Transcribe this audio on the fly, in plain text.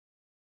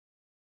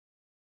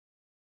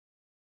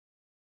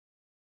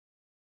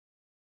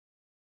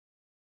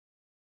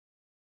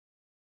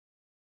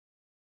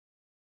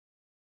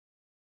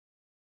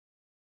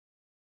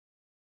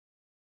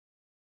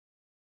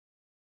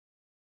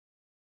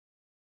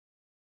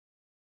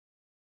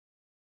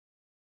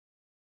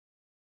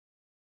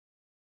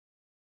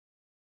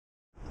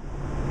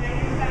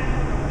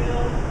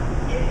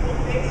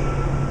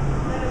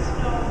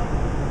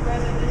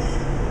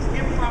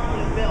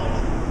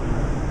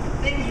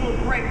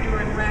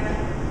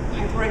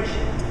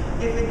vibration.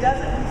 If it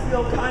doesn't, we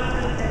feel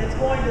confident that it's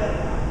going to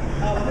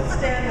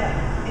withstand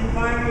the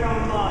environment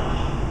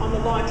on the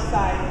launch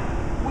site.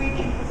 We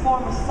can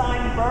perform a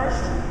sine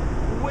burst,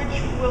 which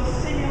will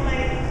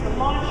simulate the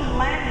launch and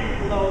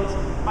landing loads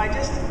by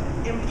just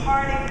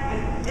imparting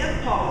an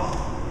impulse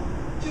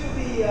to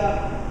the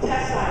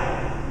test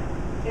item.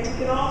 And we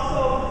can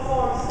also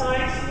perform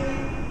sine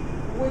sweep,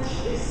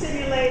 which is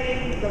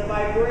simulating the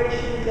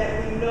vibration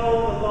that we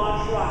know the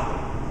launch rocket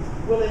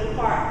will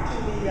impart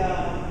to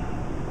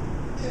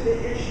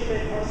the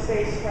instrument or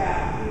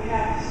spacecraft. We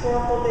have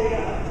historical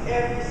data of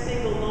every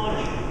single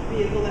launch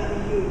vehicle that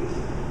we use.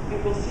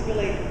 It will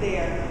simulate it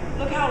there.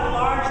 Look how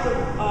large the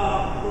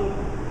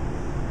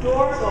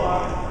doors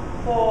are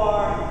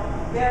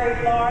for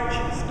very large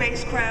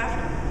spacecraft.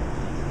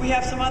 We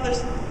have some other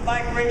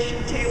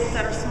vibration tables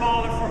that are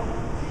smaller for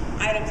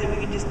items that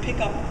we can just pick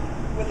up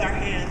with our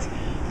hands.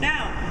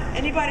 Now,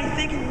 anybody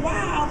thinking,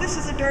 wow, this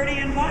is a dirty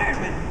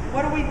environment.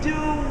 What do we do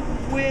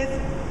with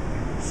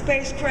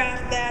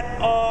spacecraft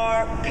that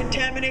are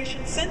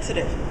contamination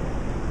sensitive?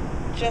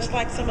 Just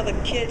like some of the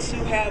kids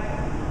who have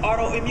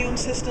autoimmune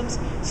systems,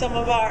 some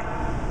of our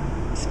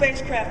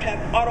spacecraft have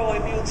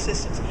autoimmune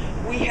systems.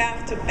 We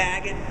have to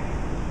bag it,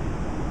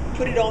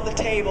 put it on the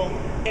table,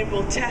 and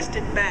we'll test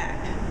it back.